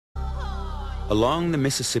Along the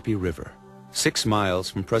Mississippi River, 6 miles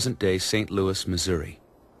from present-day St. Louis, Missouri,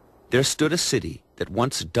 there stood a city that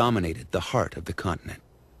once dominated the heart of the continent.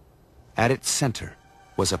 At its center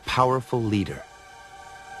was a powerful leader.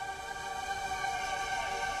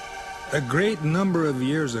 A great number of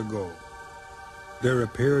years ago, there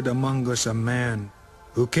appeared among us a man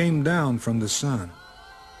who came down from the sun.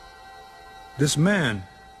 This man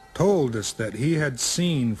told us that he had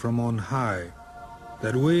seen from on high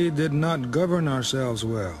that we did not govern ourselves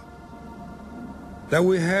well, that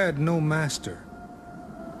we had no master,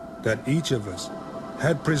 that each of us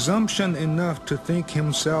had presumption enough to think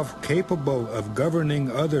himself capable of governing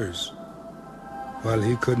others, while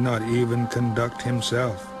he could not even conduct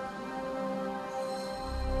himself.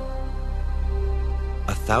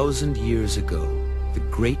 1,000 years ago, the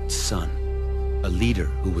great sun, a leader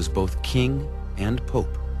who was both king and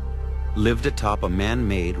pope, lived atop a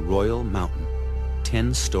man-made royal mountain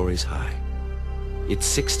 10 stories high. Its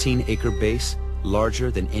 16-acre base larger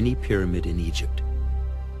than any pyramid in Egypt.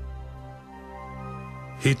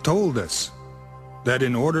 He told us that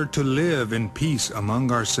in order to live in peace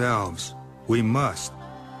among ourselves, we must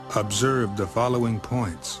observe the following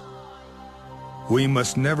points. We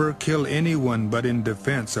must never kill anyone but in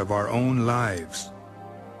defense of our own lives.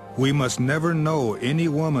 We must never know any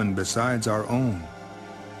woman besides our own.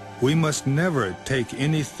 We must never take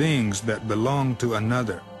any things that belong to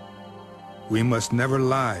another. We must never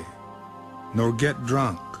lie, nor get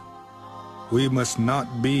drunk. We must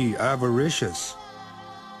not be avaricious.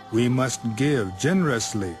 We must give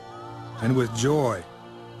generously and with joy,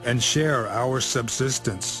 and share our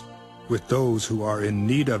subsistence with those who are in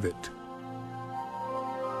need of it.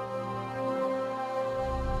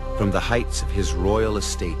 From the heights of his royal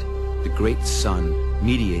estate, the great sun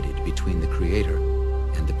mediated between the Creator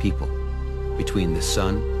and the people, between the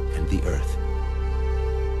sun and the earth.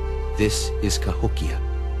 This is Cahokia,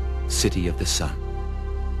 city of the sun.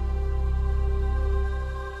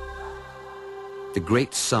 The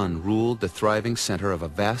great sun ruled the thriving center of a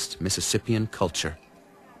vast Mississippian culture.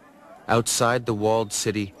 Outside the walled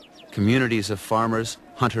city, communities of farmers,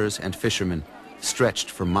 hunters, and fishermen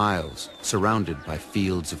stretched for miles, surrounded by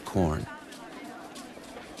fields of corn.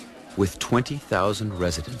 With 20,000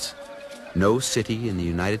 residents, no city in the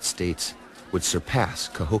United States would surpass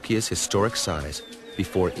Cahokia's historic size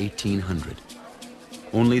before 1800.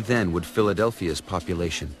 Only then would Philadelphia's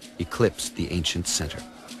population eclipse the ancient center.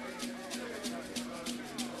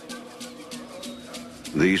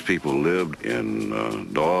 These people lived in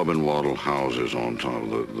daub and wattle houses on top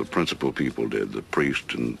of the principal people did, the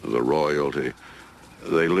priest and the royalty.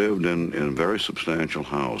 They lived in very substantial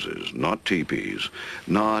houses, not teepees.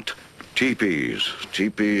 Not teepees.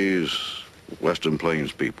 Teepees, Western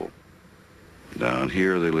Plains people. Down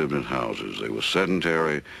here they lived in houses. They were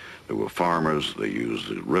sedentary, they were farmers, they used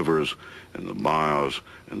the rivers and the bayous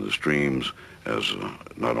and the streams as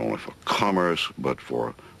not only for commerce, but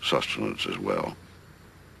for sustenance as well.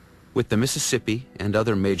 With the Mississippi and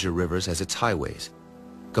other major rivers as its highways,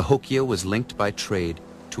 Cahokia was linked by trade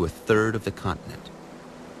to 1/3 of the continent.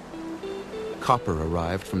 Copper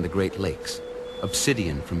arrived from the Great Lakes,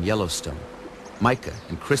 obsidian from Yellowstone, mica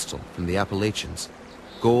and crystal from the Appalachians,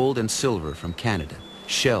 gold and silver from Canada,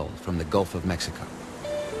 shell from the Gulf of Mexico.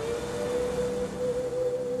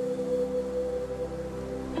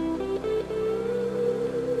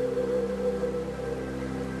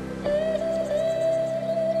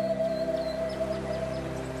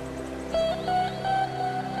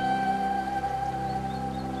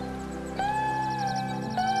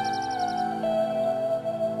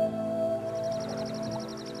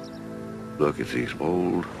 Look at these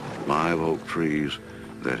old live oak trees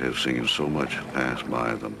that have seen so much pass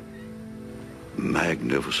by them.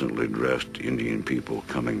 Magnificently dressed Indian people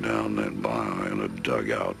coming down that bayou in a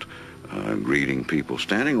dugout, greeting people,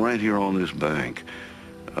 standing right here on this bank,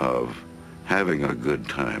 of having a good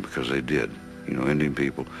time, because they did. You know, Indian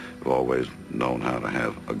people have always known how to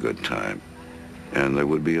have a good time. And there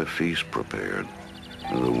would be a feast prepared.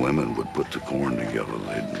 And the women would put the corn together.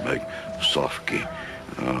 They'd make sofki.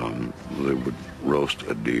 They would roast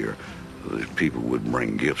a deer. The people would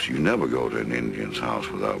bring gifts. You never go to an Indian's house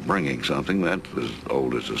without bringing something that's as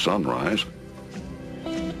old as the sunrise.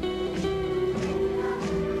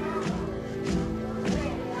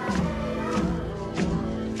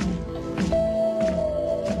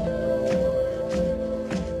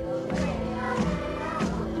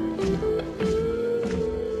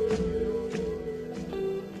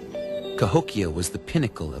 Cahokia was the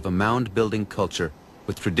pinnacle of a mound-building culture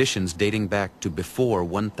with traditions dating back to before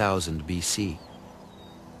 1000 BC.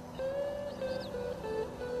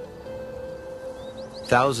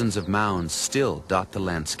 Thousands of mounds still dot the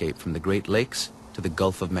landscape from the Great Lakes to the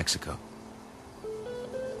Gulf of Mexico.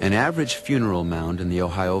 An average funeral mound in the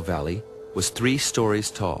Ohio Valley was 3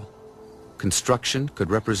 stories tall. Construction could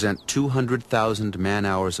represent 200,000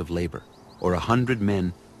 man-hours of labor, or 100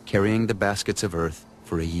 men carrying the baskets of earth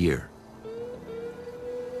for a year.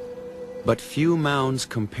 But few mounds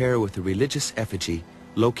compare with the religious effigy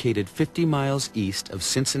located 50 miles east of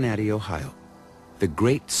Cincinnati, Ohio, the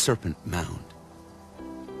Great Serpent Mound.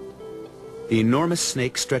 The enormous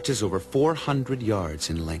snake stretches over 400 yards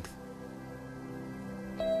in length.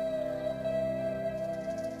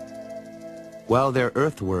 While their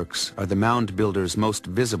earthworks are the mound builders' most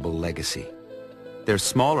visible legacy, their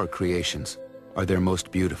smaller creations are their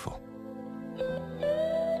most beautiful.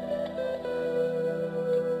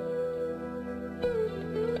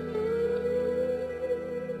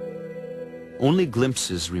 Only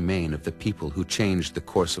glimpses remain of the people who changed the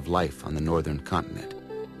course of life on the northern continent.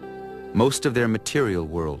 Most of their material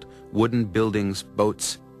world, wooden buildings,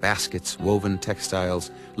 boats, baskets, woven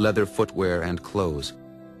textiles, leather footwear, and clothes,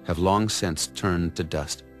 have long since turned to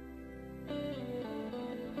dust.